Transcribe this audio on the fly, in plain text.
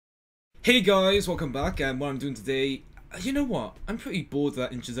Hey guys, welcome back, and what I'm doing today, you know what, I'm pretty bored of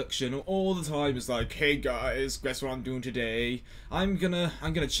that introduction. All the time it's like, hey guys, guess what I'm doing today. I'm gonna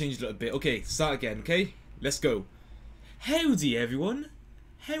change a little bit. Okay, start again, okay? Let's go. Howdy everyone,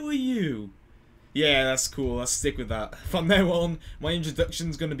 how are you? Yeah, that's cool, let's stick with that. From now on, my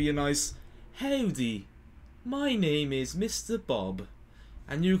introduction's gonna be a nice, howdy, my name is Mr. Bob,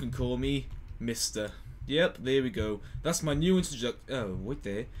 and you can call me Mr. Yep, there we go. That's my new introduction. Oh, wait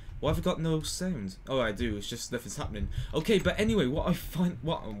there. Why have I got no sound? Oh, I do. It's just nothing's happening. Okay, but anyway, well, I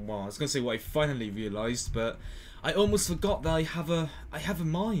was gonna say what I finally realised, but I almost forgot that I have a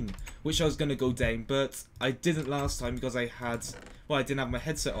mine, which I was gonna go down, but I didn't last time because I didn't have my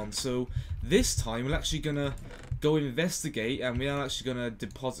headset on. So this time we're actually gonna go investigate, and we are actually gonna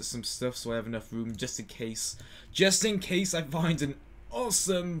deposit some stuff so I have enough room just in case I find an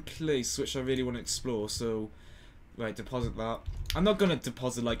awesome place which I really want to explore. So right, deposit that. I'm not gonna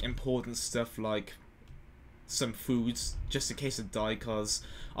deposit like important stuff like some foods just in case I die, cause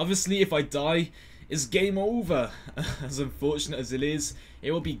obviously if I die it's game over. As unfortunate as it is,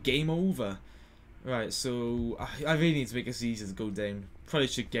 it will be game over. Right, so I really need to make this easier to go down. Probably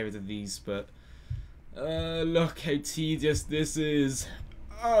should get rid of these, but look how tedious this is.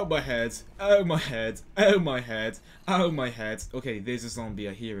 Oh my head, oh my head, oh my head, oh my head. Okay, there's a zombie,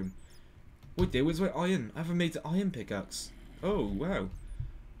 I hear him. Wait there, where's my iron? I haven't made the iron pickaxe. Oh, wow.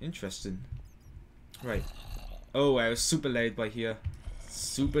 Interesting. Right. Oh, wow, super loud by here.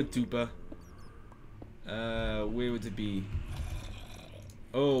 Super duper. Where would it be?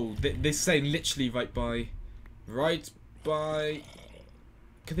 Oh, they're saying literally right by...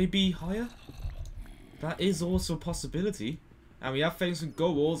 Could they be higher? That is also a possibility. And we have found some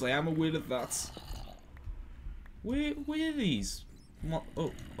gold ores, I am aware of that. Where are these? What?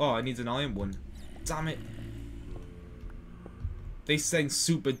 Oh, I need an iron one. Damn it. They sound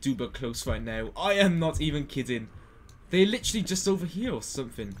super duper close right now. I am not even kidding. They're literally just over here or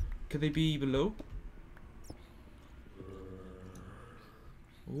something. Could they be below?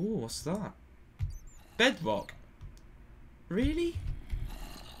 Oh, what's that? Bedrock. Really?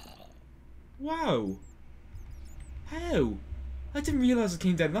 Wow. How? I didn't realise it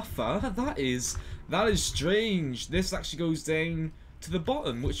came down that far. That is strange. This actually goes down to the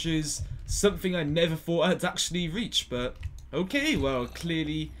bottom, which is something I never thought I'd actually reach, but okay, well,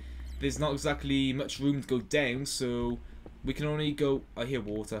 clearly there's not exactly much room to go down, so we can only go... I hear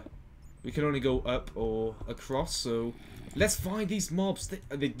water. We can only go up or across, so let's find these mobs.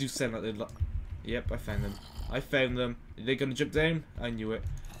 They do sound like they're... Yep, I found them. I found them. Are they gonna jump down? I knew it.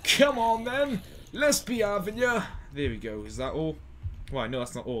 Come on, then! Let's be having ya! There we go. Is that all? Well, no,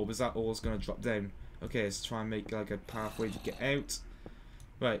 that's not all, but is that all is gonna drop down? Okay, let's try and make like a pathway to get out.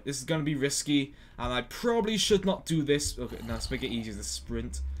 Right, this is going to be risky, and I probably should not do this. Okay, now let's make it easier to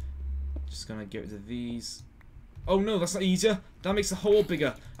sprint. Just going to get rid of these. Oh no, that's not easier. That makes the hole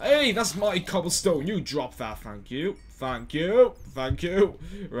bigger. Hey, that's my cobblestone. You drop that, thank you. Thank you. Thank you.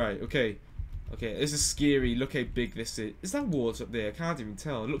 Right, okay. Okay, this is scary. Look how big this is. Is that water up there? I can't even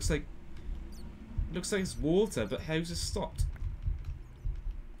tell. It looks like it's water, but how's it stopped?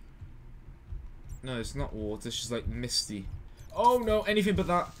 No, it's not water. It's just like misty. Oh no, anything but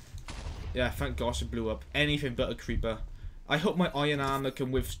that. Yeah, thank gosh it blew up. Anything but a creeper. I hope my iron armor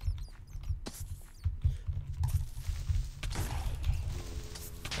can with...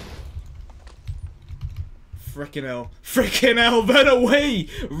 Frickin' hell. Frickin' hell, run away!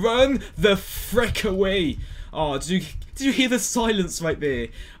 Run the frick away! Oh, did you hear the silence right there?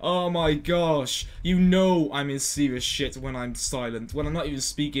 Oh my gosh. You know I'm in serious shit when I'm silent. When I'm not even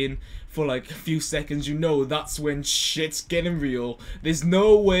speaking for like a few seconds, you know that's when shit's getting real. There's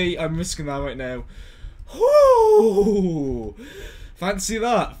no way I'm risking that right now. Whoo! Fancy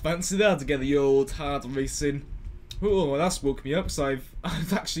that. Fancy that to get the old hard racing. Oh, well, that's woke me up, because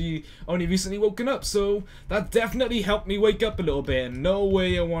I've actually only recently woken up, so that definitely helped me wake up a little bit, and no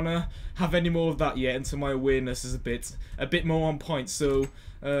way I want to have any more of that yet until my awareness is a bit more on point. So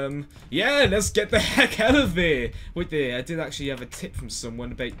yeah, let's get the heck out of there. Wait there, I did actually have a tip from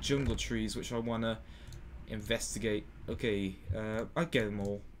someone about jungle trees, which I want to investigate. Okay, I get them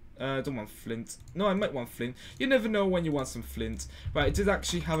all. I don't want flint. No, I might want flint. You never know when you want some flint. Right, I did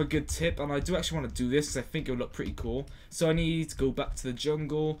actually have a good tip, and I do actually want to do this because I think it would look pretty cool. So I need to go back to the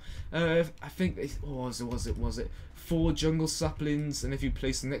jungle. I think what was it 4 jungle saplings, and if you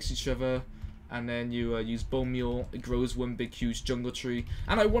place them next to each other, and then you use bone meal, it grows one big huge jungle tree.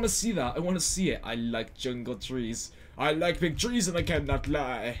 And I want to see that. I want to see it. I like jungle trees. I like big trees, and I cannot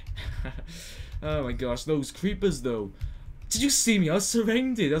lie. Oh my gosh, those creepers though. Did you see me? I was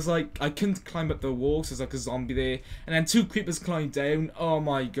surrounded. I was like, I couldn't climb up the wall, so there's like a zombie there. And then 2 creepers climbed down. Oh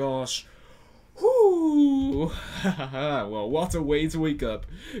my gosh. Whoo! Well, what a way to wake up.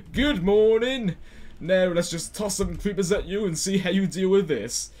 Good morning! Now let's just toss some creepers at you and see how you deal with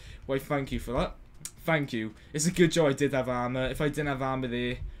this. Why, thank you for that. Thank you. It's a good job I did have armor. If I didn't have armor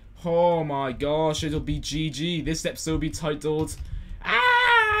there, oh my gosh, it'll be GG. This episode will be titled,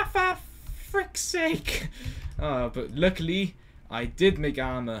 ah, for frick's sake. But luckily, I did make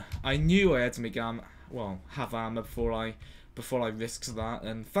armor. I knew I had to make armor. Well, have armor before I risked that,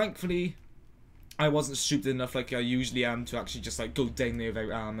 and thankfully, I wasn't stupid enough like I usually am to actually just like go down there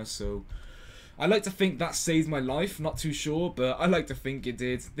without armor. So I like to think that saved my life. Not too sure, but I like to think it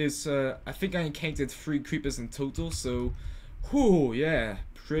did. There's I think I encountered 3 creepers in total. So, whoo, yeah,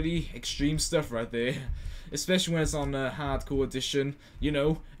 pretty extreme stuff right there. Especially when it's on a hardcore edition, you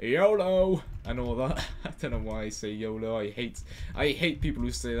know, YOLO and all that. I don't know why I say YOLO. I hate people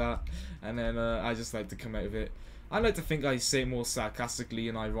who say that, and then I just like to come out of it. I like to think I say it more sarcastically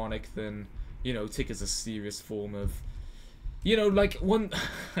and ironic than, you know, take it as a serious form of, you know, like one.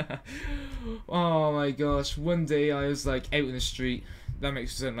 Oh my gosh! One day I was like out in the street. That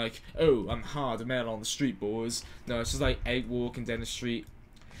makes sense. Like, oh, I'm hard, I'm out on the street, boys. No, it's just like out walking down the street.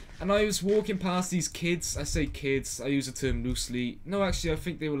 And I was walking past these kids. I say kids, I use the term loosely. No, actually, I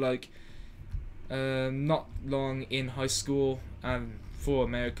think they were like not long in high school. And for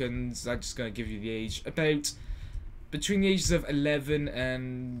Americans, I'm just going to give you the age. About between the ages of 11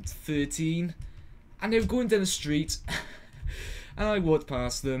 and 13. And they were going down the street. And I walked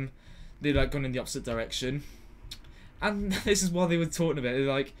past them. They're like going in the opposite direction. And this is what they were talking about. They're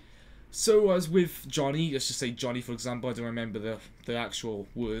like, so I was with Johnny, let's just say Johnny for example, I don't remember the actual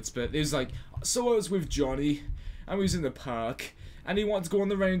words, but it was like, so I was with Johnny, and we was in the park, and he wanted to go on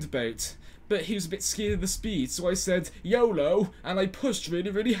the roundabout, but he was a bit scared of the speed, so I said, YOLO, and I pushed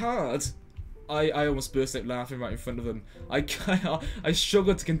really, really hard. I almost burst out laughing right in front of him. I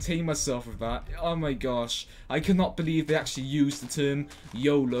struggled to contain myself with that. Oh my gosh, I could not believe they actually used the term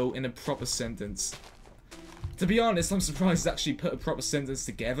YOLO in a proper sentence. To be honest, I'm surprised they actually put a proper sentence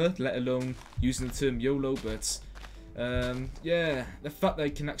together, let alone using the term YOLO, but yeah, the fact that I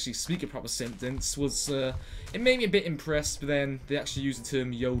can actually speak a proper sentence was, it made me a bit impressed, but then they actually used the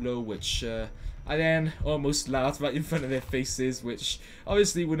term YOLO, which I then almost laughed right in front of their faces, which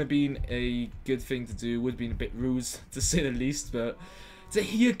obviously wouldn't have been a good thing to do, would have been a bit rude to say the least, but to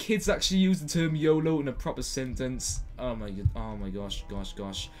hear kids actually use the term YOLO in a proper sentence, oh my gosh,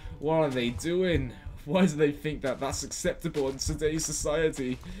 what are they doing? Why do they think that that's acceptable in today's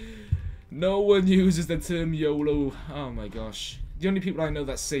society? No one uses the term YOLO. Oh my gosh. The only people I know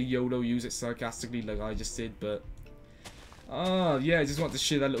that say YOLO use it sarcastically like I just did, but yeah, I just wanted to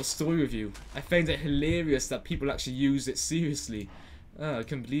share that little story with you. I found it hilarious that people actually use it seriously. I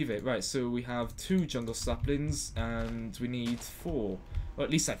can't believe it. Right, so we have 2 jungle saplings and we need 4. Or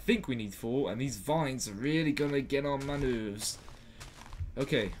at least I think we need 4, and these vines are really gonna get on my nerves.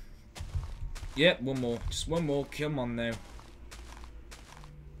 Okay. Yep, one more. Just one more. Come on now.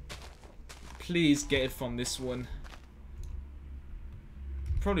 Please get it from this one.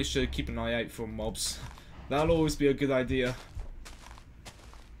 Probably should keep an eye out for mobs. That'll always be a good idea.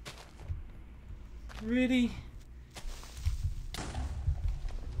 Really?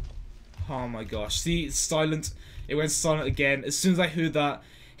 Oh my gosh. See, it's silent. It went silent again. As soon as I heard that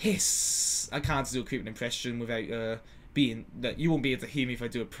hiss, I can't do a creeping impression without being that you won't be able to hear me if I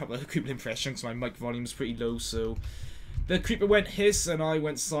do a proper creeping impression because my mic volume is pretty low. So the creeper went hiss and I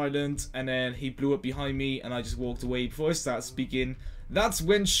went silent, and then he blew up behind me and I just walked away before I started speaking. That's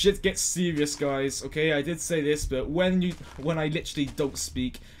when shit gets serious, guys. Okay, I did say this, but when I literally don't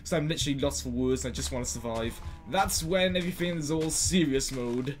speak because I'm literally lost for words and I just want to survive, that's when everything is all serious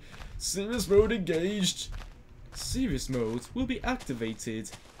mode. Serious mode engaged. Serious mode will be activated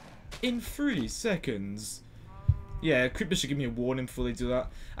in 3 seconds. Yeah, creepers should give me a warning before they do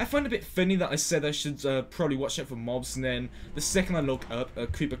that. I find it a bit funny that I said I should probably watch out for mobs, and then the second I look up, a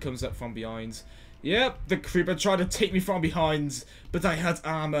creeper comes up from behind. Yep, the creeper tried to take me from behind, but I had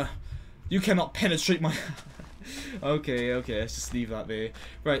armor. You cannot penetrate my... Okay, let's just leave that there.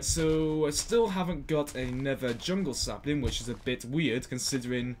 Right, so I still haven't got another jungle sapling, which is a bit weird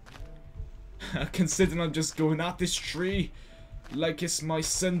considering... considering I'm just going at this tree like it's my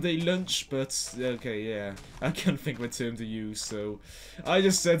Sunday lunch, but okay, yeah, I can't think of a term to use, so I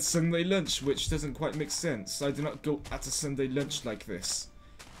just said Sunday lunch, which doesn't quite make sense. I do not go at a Sunday lunch like this.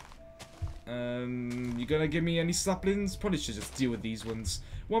 You gonna give me any saplings? Probably should just deal with these ones.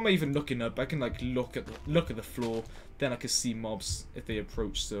 What am I even looking up? I can like look at the floor, then I can see mobs if they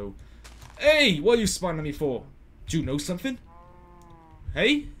approach. So, hey, what are you spying on me for? Do you know something?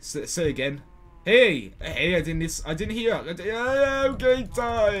 Hey? Say again. Hey! Hey, I didn't hear. Okay,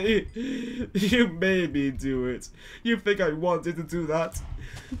 die! You made me do it. You think I wanted to do that?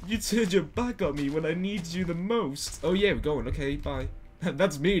 You turned your back on me when I needed you the most. Oh yeah, we're going. Okay, bye.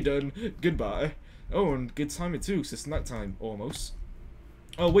 That's me done. Goodbye. Oh, and good timing too, 'cause it's night time, almost.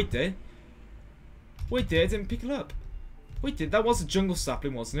 Oh, wait there. Wait there, I didn't pick it up. Wait, that was a jungle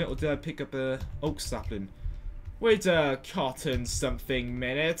sapling, wasn't it? Or did I pick up a oak sapling? Wait a cotton something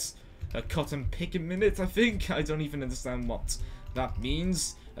minute. A cotton picking minute, I think? I don't even understand what that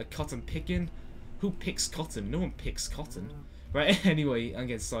means. A cotton picking? Who picks cotton? No one picks cotton. Right, anyway, I'm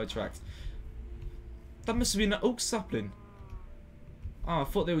getting sidetracked. That must have been an oak sapling. Oh, I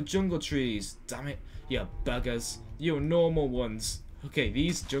thought they were jungle trees. Damn it. You buggers. You normal ones. Okay,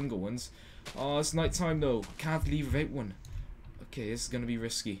 these jungle ones. Oh, it's night time though. Can't leave without one. Okay, this is gonna be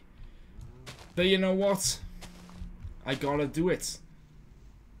risky. But you know what? I gotta do it.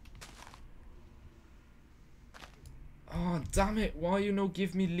 Oh, damn it. Why you no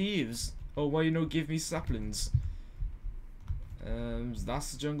give me leaves? Or why you no give me saplings?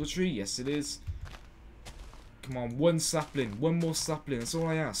 That's the jungle tree. Yes, it is. Come on, one sapling. One more sapling. That's all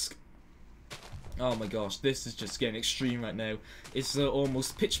I ask. Oh my gosh, this is just getting extreme right now. It's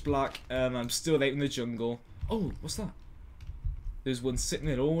almost pitch black and I'm still out in the jungle. Oh, what's that? There's one sitting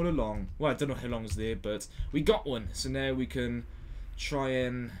there all along. Well, I don't know how long it's there, but we got one. So now we can try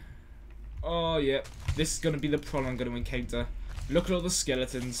and... Oh, yeah. This is going to be the problem I'm going to encounter. Look at all the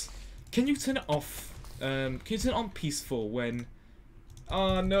skeletons. Can you turn it off? Can you turn it on peaceful when...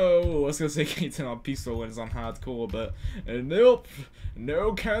 Oh, no. I was going to say, can you turn it on peaceful when it's on hardcore, but... nope.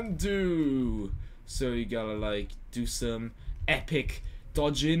 No can do. So you gotta, like, do some epic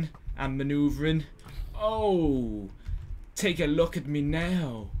dodging and maneuvering. Oh... Take a look at me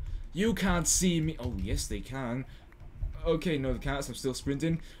now. You can't see me. Oh, yes, they can. Okay, no, the cats. I'm still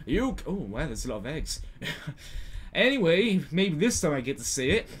sprinting. Oh, wow, there's a lot of eggs. Anyway, maybe this time I get to see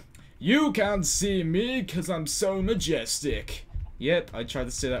it. You can't see me because I'm so majestic. Yep, I tried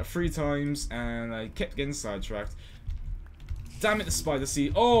to say that 3 times and I kept getting sidetracked. Damn it, the spider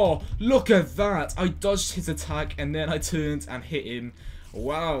seed. Oh, look at that. I dodged his attack and then I turned and hit him.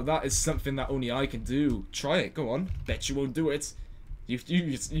 Wow, that is something that only I can do. Try it, go on. Bet you won't do it. You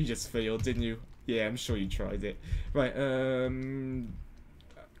just failed, didn't you? Yeah, I'm sure you tried it. Right, there's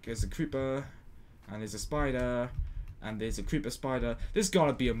a creeper, and there's a spider, and there's a creeper spider. There's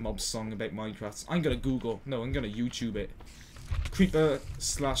gotta be a mob song about Minecraft. I'm gonna Google. No, I'm gonna YouTube it. Creeper /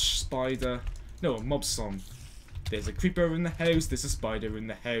 spider. No, a mob song. There's a creeper in the house, there's a spider in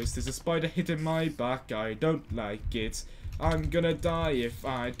the house, there's a spider hitting my back, I don't like it. I'm gonna die if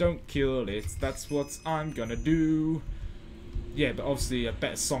I don't kill it, that's what I'm gonna do. Yeah, but obviously a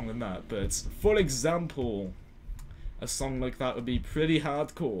better song than that, but for example, a song like that would be pretty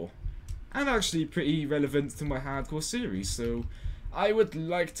hardcore. And actually pretty relevant to my hardcore series, so I would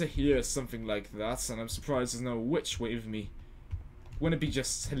like to hear something like that, and I'm surprised there's no witch with me. Wouldn't it be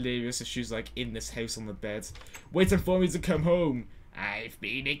just hilarious if she was like in this house on the bed, waiting for me to come home? I've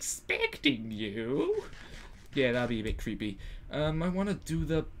been expecting you. Yeah, that'd be a bit creepy. I want to do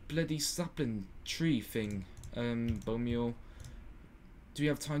the bloody sapling tree thing. Bone meal. Do you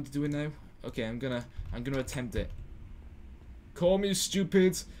have time to do it now? Okay, I'm gonna attempt it. Call me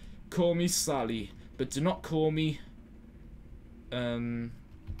stupid, call me Sally, but do not call me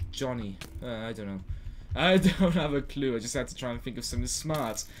Johnny. I don't know. I don't have a clue. I just had to try and think of something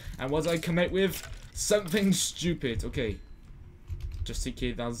smart. And what did I come out with? Something stupid. Okay. Just take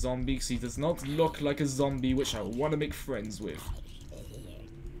care of that zombie because he does not look like a zombie which I want to make friends with.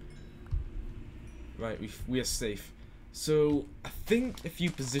 Right, we are safe. So, I think if you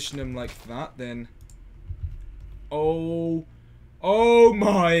position him like that, then... Oh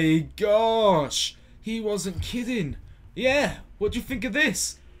my gosh! He wasn't kidding. Yeah, what do you think of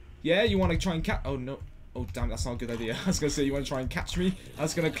this? Yeah, you want to try and catch... Oh, no. Oh, damn, that's not a good idea. I was going to say, you want to try and catch me? I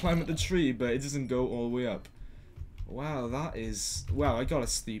was going to climb up the tree, but it doesn't go all the way up. Wow, that is... Wow, I gotta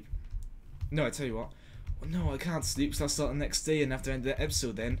sleep. No, I tell you what. No, I can't sleep, so I'll start the next day and have to end the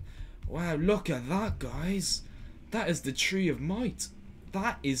episode then. Wow, look at that, guys. That is the Tree of Might.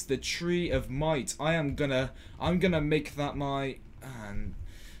 That is the Tree of Might. I'm gonna make that my...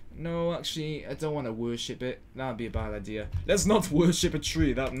 no, actually, I don't want to worship it. That'd be a bad idea. Let's not worship a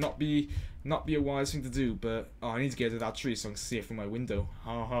tree. That would not be a wise thing to do. But oh, I need to get to that tree so I can see it from my window.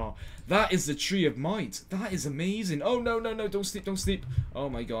 Ha ha. That is the Tree of Might. That is amazing. Oh no, no, no! Don't sleep, don't sleep. Oh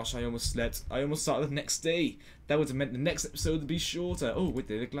my gosh, I almost slept. I almost started the next day. That would have meant the next episode to be shorter. Oh, wait,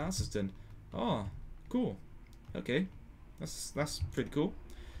 the glass is done. Oh, cool. Okay, that's pretty cool.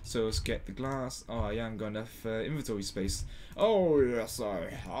 So let's get the glass. Oh, I am got enough inventory space. Oh yes, I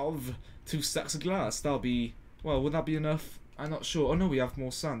have 2 stacks of glass. That'll be, well, would that be enough? I'm not sure. Oh no, we have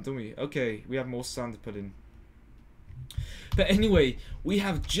more sand, don't we? Okay, we have more sand to put in. But anyway, we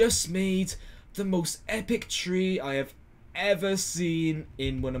have just made the most epic tree I have ever seen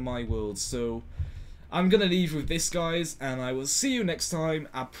in one of my worlds. So I'm gonna leave with this, guys, and I will see you next time.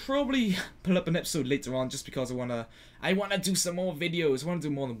 I'll probably pull up an episode later on just because I wanna do some more videos. I wanna do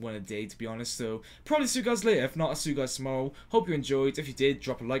more than one a day, to be honest. So probably see you guys later. If not, I'll see you guys tomorrow. Hope you enjoyed. If you did,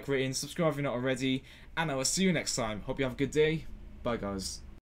 drop a like rating, subscribe if you're not already, and I will see you next time. Hope you have a good day. Bye, guys.